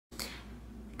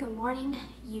Good morning,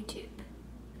 YouTube.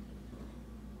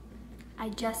 I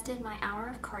just did my hour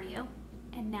of cardio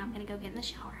and now I'm gonna go get in the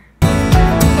shower.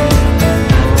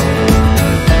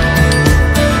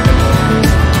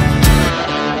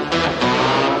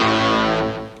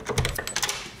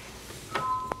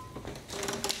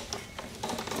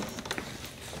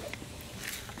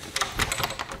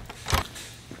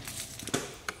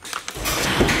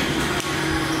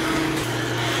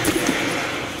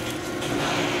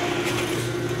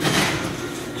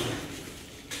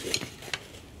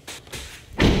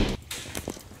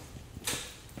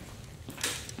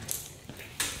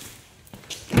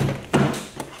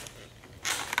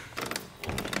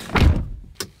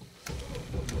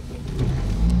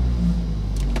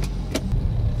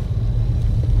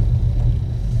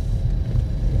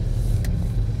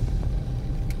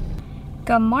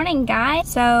 Good morning, guys.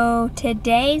 So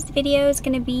today's video is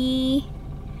going to be,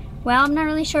 well, I'm not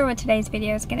really sure what today's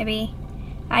video is going to be.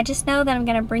 I just know that I'm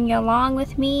going to bring you along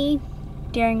with me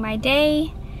during my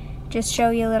day, just show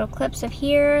you little clips of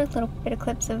here, a little bit of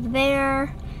clips of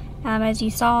there. As you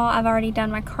saw, I've already done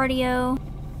my cardio.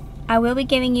 I will be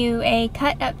giving you a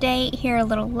cut update here a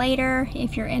little later.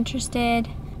 If you're interested,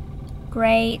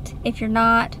 great. If you're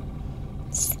not,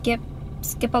 skip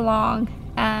along.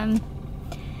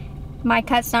 My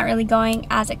cut's not really going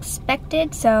as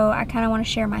expected, so I kind of want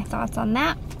to share my thoughts on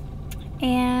that.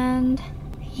 And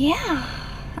yeah,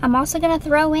 I'm also going to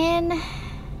throw in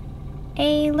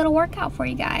a little workout for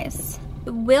you guys.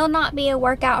 It will not be a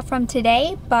workout from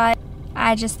today, but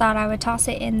I just thought I would toss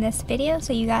it in this video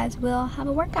so you guys will have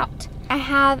a workout. I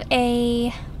have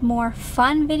a more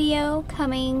fun video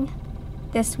coming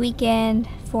this weekend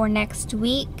for next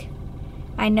week.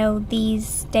 I know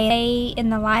these days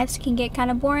in the lives can get kind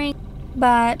of boring,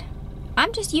 but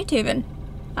I'm just YouTubing.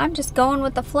 I'm just going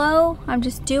with the flow. I'm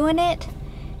just doing it.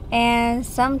 And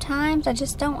sometimes I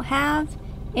just don't have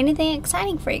anything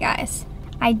exciting for you guys.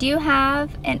 I do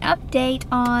have an update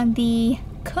on the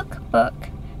cookbook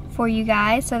for you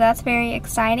guys, so that's very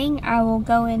exciting. I will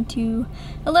go into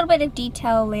a little bit of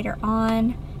detail later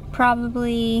on,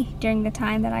 probably during the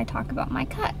time that I talk about my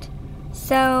cut.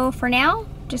 So for now,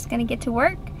 just gonna get to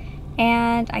work,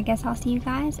 and I guess I'll see you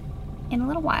guys in a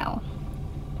little while.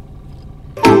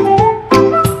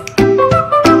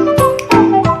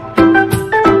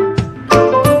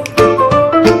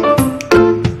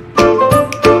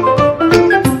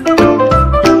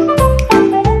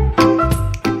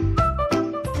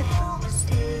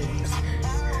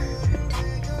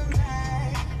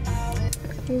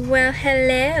 Well,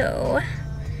 hello,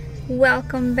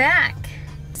 welcome back.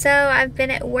 So I've been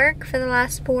at work for the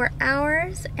last 4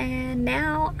 hours and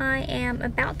now I am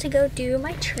about to go do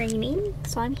my training.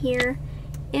 So I'm here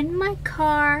in my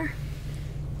car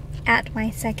at my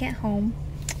second home.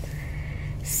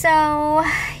 So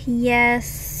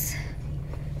yes,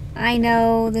 I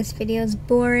know this video is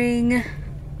boring,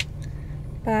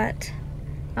 but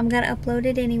I'm gonna upload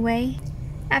it anyway.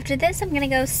 After this, I'm gonna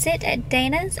go sit at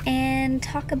Dana's and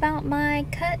talk about my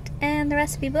cut and the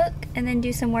recipe book, and then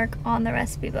do some work on the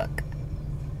recipe book.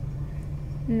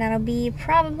 And that'll be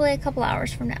probably a couple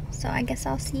hours from now, so I guess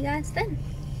I'll see you guys then.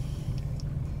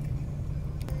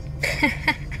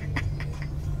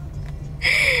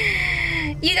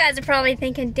 You guys are probably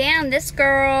thinking, damn, this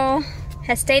girl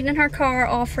has stayed in her car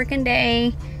all freaking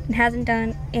day and hasn't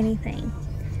done anything.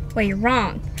 Well, you're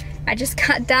wrong. I just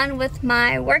got done with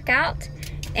my workout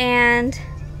and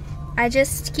I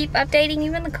just keep updating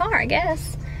you in the car, I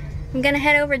guess. I'm gonna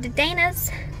head over to Dana's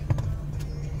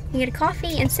and get a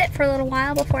coffee and sit for a little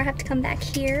while before I have to come back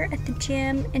here at the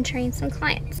gym and train some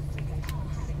clients.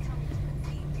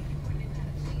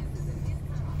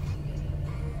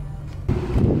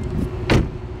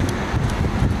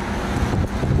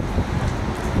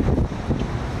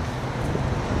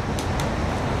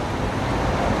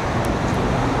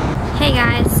 Hey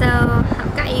guys, so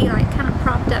I've got you like kind of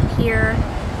propped up here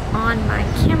on my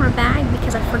camera bag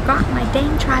because I forgot my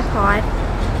dang tripod.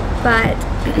 But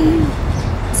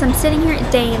so I'm sitting here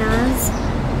at Dana's,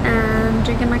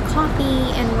 drinking my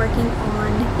coffee and working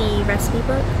on the recipe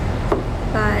book.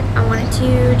 But I wanted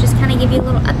to just kind of give you a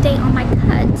little update on my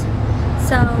cut.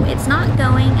 So it's not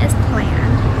going as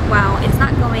planned. Well, it's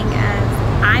not going as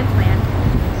I planned.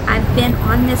 I've been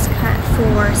on this cut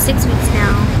for 6 weeks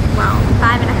now. Well,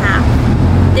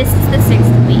 5.5. This is the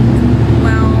 6th week.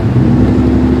 Well,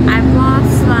 I've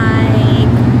lost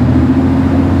like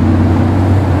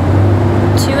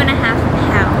 2.5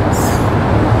 pounds.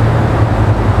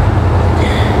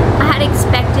 I had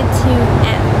expected to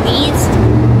at least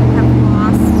have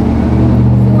lost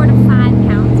 4 to 5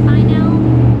 pounds by now.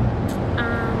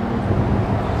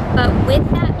 But with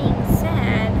that being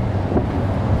said,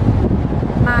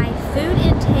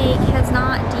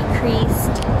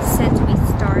 decreased since we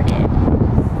started.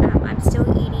 I'm still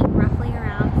eating roughly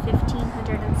around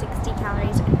 1,560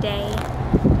 calories a day,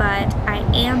 but I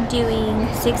am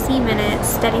doing 60 minutes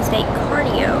steady state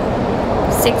cardio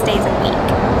 6 days a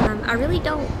week. I really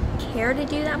don't care to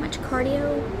do that much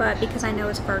cardio, but because I know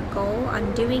it's for a goal,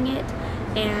 I'm doing it.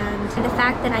 And the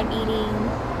fact that I'm eating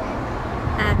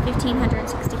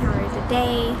 1,560 calories a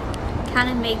day kind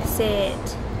of makes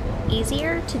it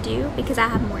easier to do because I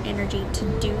have more energy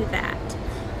to do that.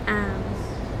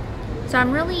 So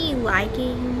I'm really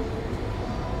liking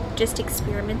just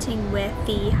experimenting with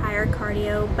the higher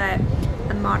cardio but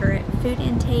a moderate food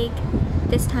intake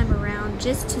this time around,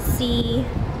 just to see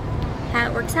how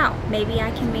it works out. Maybe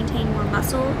I can maintain more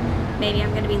muscle, maybe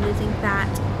I'm going to be losing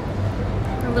fat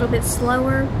a little bit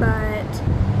slower, but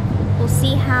we'll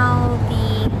see how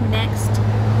the next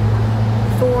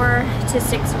 4 to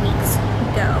 6 weeks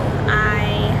go.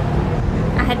 I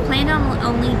had planned on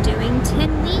only doing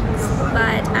 10 weeks,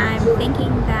 but I'm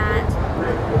thinking that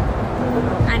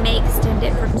I may extend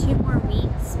it for 2 more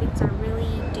weeks because I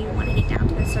really do want to get down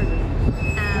to a certain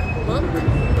look.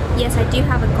 Yes, I do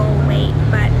have a goal weight,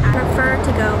 but I prefer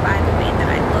to go by the way that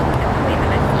I look and the way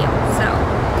that I feel. So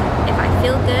if I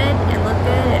feel good and look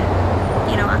good at,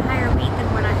 you know, a higher weight than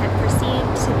what I had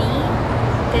perceived to be,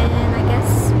 then I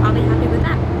guess I'll be happy with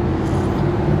that.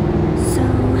 So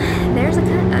there's a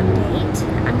cut update.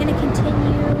 I'm going to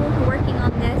continue working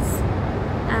on this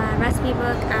recipe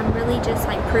book. I'm really just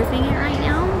like proofing it right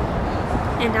now,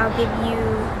 and I'll give you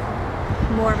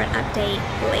more of an update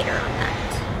later on that.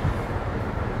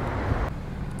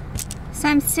 So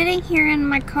I'm sitting here in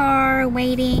my car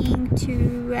waiting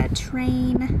to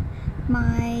train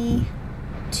my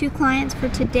 2 clients for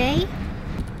today,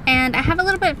 and I have a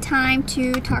little bit of time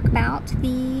to talk about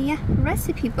the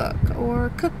recipe book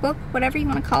or cookbook, whatever you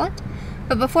want to call it.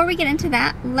 But before we get into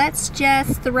that, let's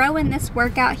just throw in this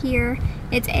workout here.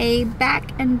 It's a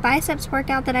back and biceps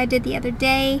workout that I did the other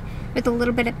day with a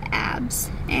little bit of abs,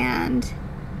 and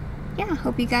yeah,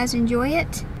 hope you guys enjoy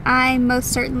it. I most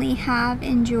certainly have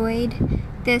enjoyed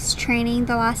this training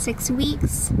the last 6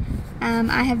 weeks.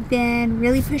 I have been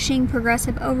really pushing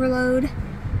progressive overload,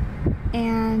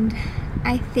 and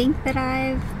I think that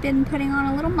I've been putting on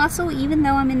a little muscle even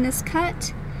though I'm in this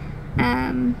cut,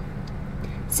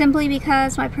 simply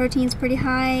because my protein's pretty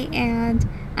high and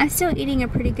I'm still eating a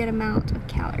pretty good amount of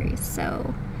calories.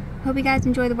 So hope you guys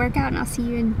enjoy the workout, and I'll see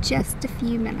you in just a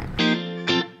few minutes.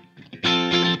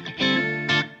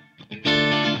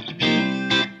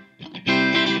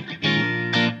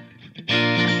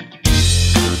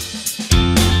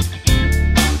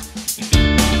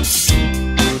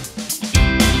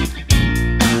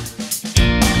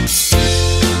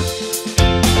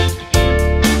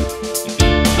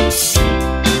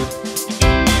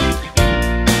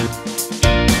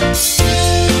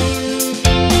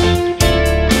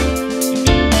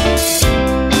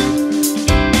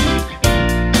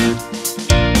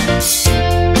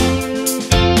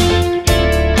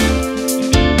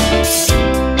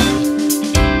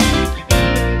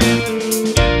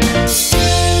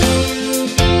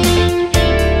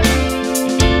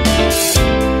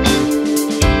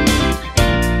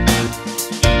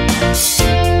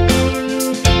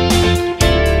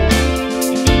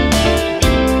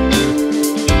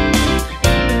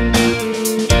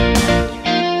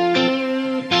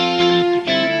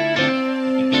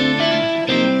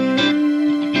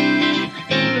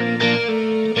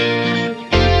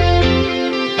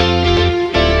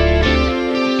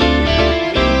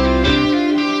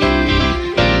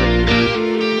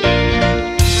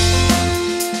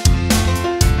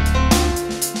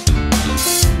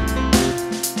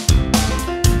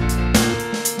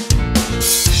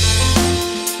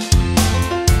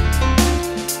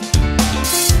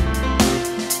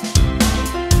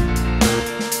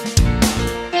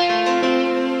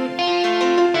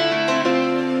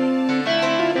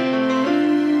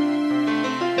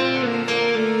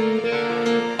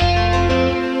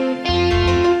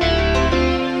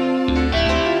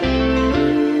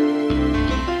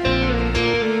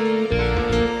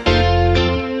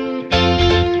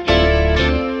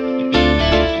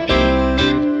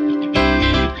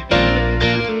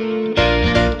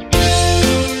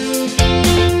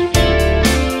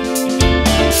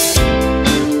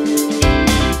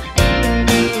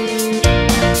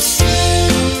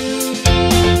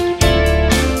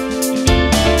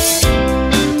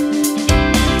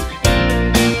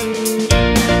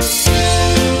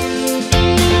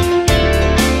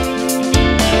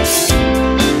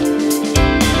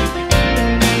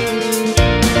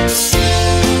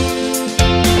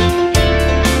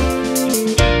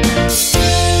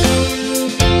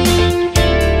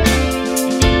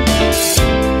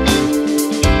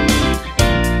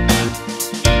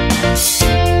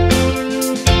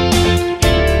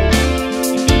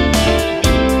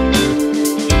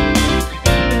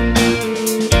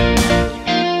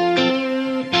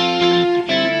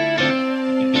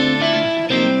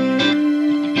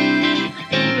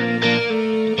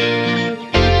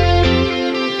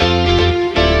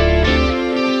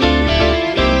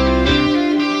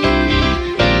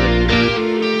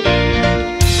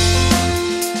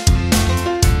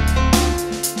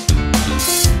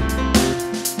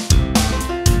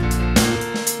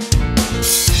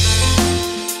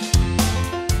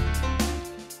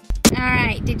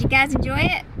 Alright, did you guys enjoy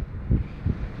it?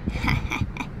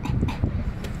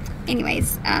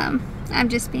 Anyways, I'm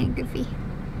just being goofy.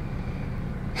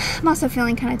 I'm also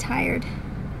feeling kind of tired.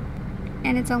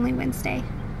 And it's only Wednesday.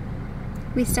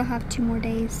 We still have 2 more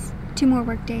days. 2 more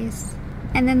work days.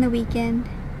 And then the weekend.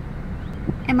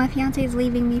 And my fiance is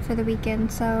leaving me for the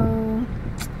weekend, so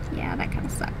yeah, that kind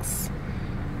of sucks.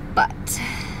 But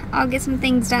I'll get some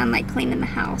things done, like cleaning the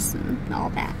house and all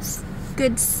that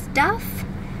good stuff.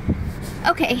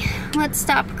 Okay, let's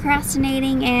stop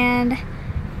procrastinating and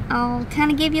I'll kind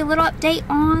of give you a little update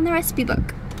on the recipe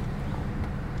book.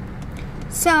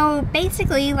 So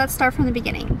basically, let's start from the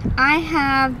beginning. I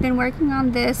have been working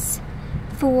on this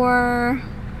for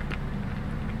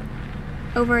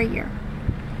over a year.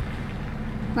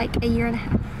 Like a year and a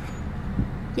half.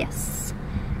 Yes.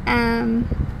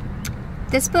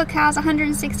 This book has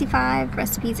 165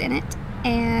 recipes in it,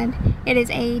 and it is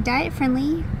a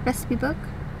diet-friendly recipe book.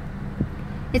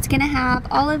 It's going to have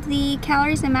all of the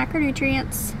calories and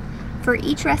macronutrients for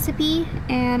each recipe,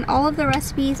 and all of the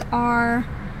recipes are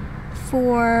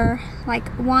for like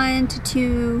 1 to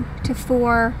 2 to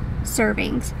 4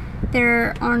 servings.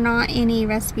 There are not any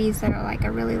recipes that are like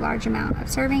a really large amount of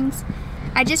servings.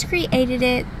 I just created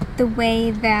it the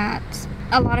way that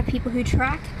a lot of people who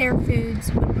track their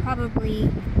foods would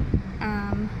probably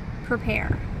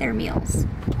prepare their meals.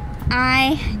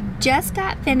 I just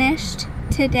got finished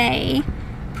today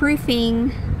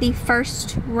proofing the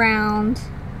first round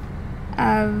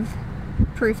of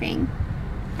proofing,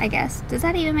 I guess. Does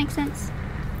that even make sense?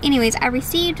 Anyways, I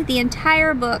received the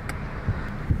entire book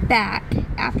back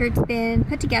after it's been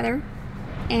put together,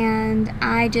 and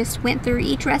I just went through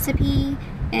each recipe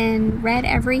and read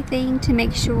everything to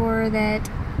make sure that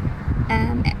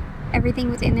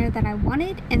everything was in there that I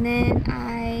wanted, and then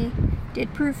I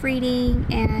did proofreading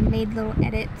and made little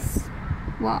edits.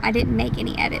 Well, I didn't make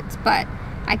any edits, but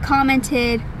I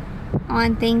commented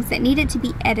on things that needed to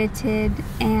be edited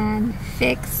and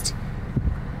fixed.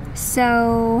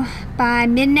 So by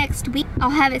mid next week,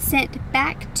 I'll have it sent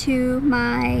back to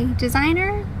my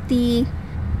designer, the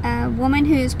woman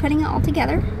who's putting it all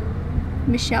together,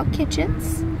 Michelle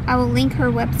Kitchens. I will link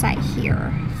her website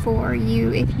here for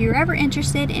you if you're ever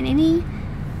interested in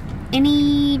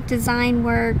any design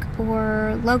work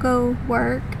or logo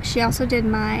work. She also did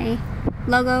my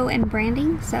logo and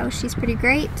branding, so she's pretty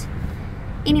great.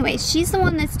 Anyways, she's the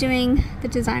one that's doing the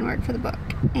design work for the book,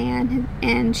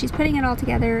 and she's putting it all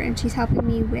together, and she's helping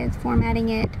me with formatting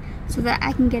it so that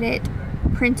I can get it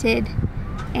printed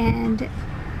and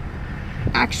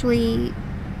actually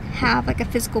have like a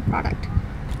physical product.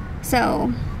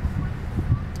 So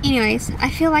anyways, I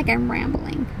feel like I'm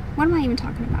rambling. What am I even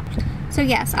talking about? So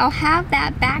yes, I'll have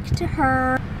that back to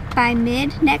her by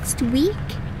mid next week,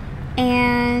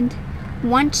 and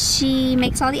once she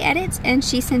makes all the edits and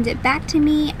she sends it back to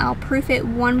me, I'll proof it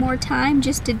one more time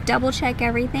just to double check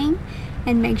everything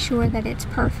and make sure that it's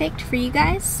perfect for you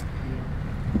guys.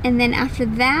 And then after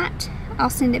that, I'll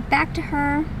send it back to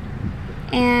her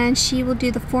and she will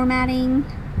do the formatting,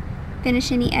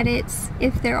 finish any edits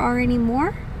if there are any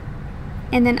more,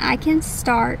 and then I can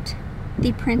start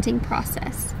the printing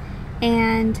process.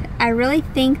 And I really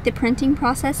think the printing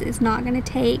process is not going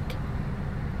to take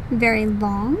very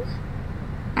long.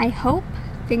 I hope,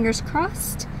 fingers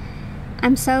crossed.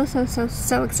 I'm so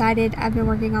excited. I've been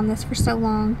working on this for so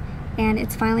long and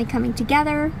it's finally coming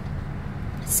together.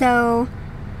 So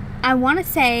I want to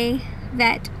say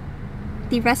that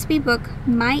the recipe book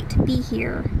might be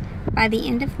here by the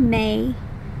end of May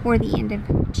or the end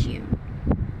of June.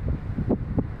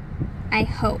 I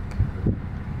hope.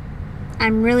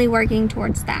 I'm really working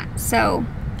towards that. So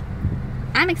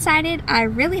I'm excited. I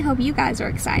really hope you guys are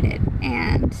excited.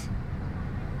 And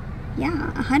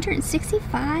yeah,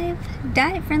 165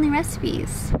 diet-friendly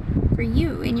recipes for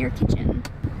you in your kitchen.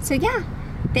 So yeah,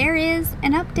 there is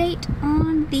an update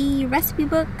on the recipe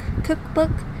book,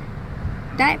 cookbook,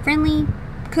 diet-friendly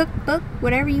cookbook,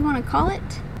 whatever you want to call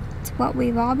it. It's what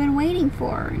we've all been waiting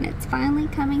for, and it's finally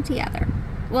coming together.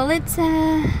 Well, it's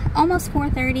almost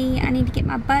 4:30. I need to get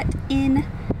my butt in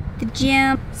the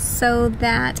gym so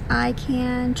that I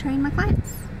can train my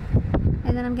clients.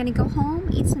 And then I'm gonna go home,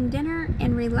 eat some dinner,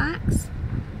 and relax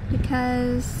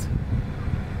because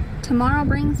tomorrow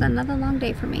brings another long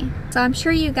day for me. So I'm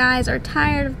sure you guys are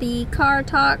tired of the car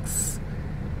talks,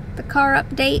 the car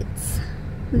updates,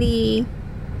 the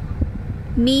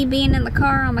me being in the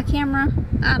car on my camera.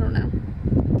 I don't know.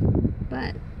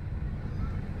 But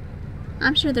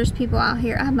I'm sure there's people out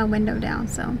here. I have my window down,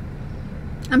 so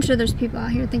I'm sure there's people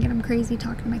out here thinking I'm crazy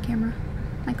talking to my camera,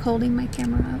 like holding my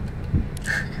camera up.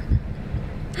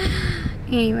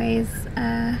 Anyways,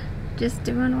 just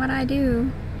doing what I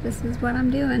do. This is what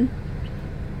I'm doing.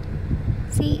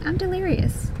 See, I'm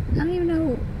delirious. I don't even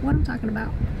know what I'm talking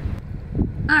about.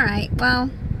 Alright, well,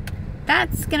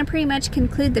 that's gonna pretty much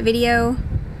conclude the video.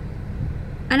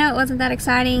 I know it wasn't that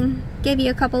exciting. Gave you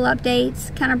a couple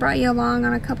updates, kind of brought you along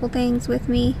on a couple things with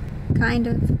me, kind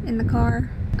of, in the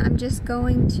car. I'm just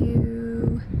going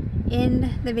to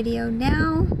end the video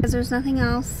now because there's nothing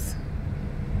else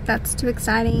that's too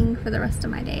exciting for the rest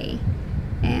of my day.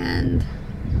 And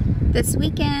this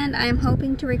weekend I'm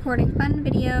hoping to record a fun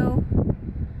video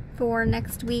for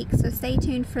next week, so stay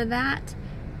tuned for that.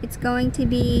 It's going to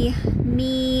be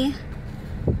me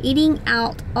eating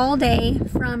out all day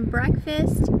from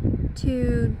breakfast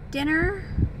to dinner,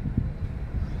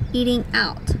 eating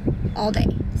out all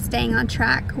day, staying on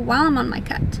track while I'm on my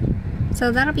cut.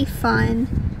 So that'll be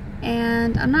fun,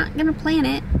 and I'm not gonna plan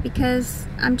it because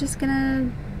I'm just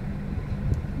gonna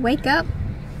wake up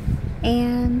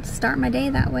and start my day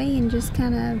that way and just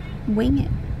kind of wing it.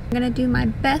 I'm gonna do my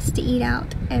best to eat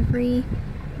out every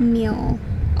meal,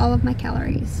 all of my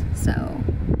calories. So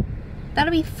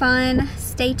that'll be fun.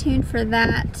 Stay tuned for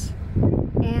that,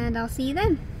 and I'll see you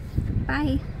then.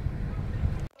 Bye.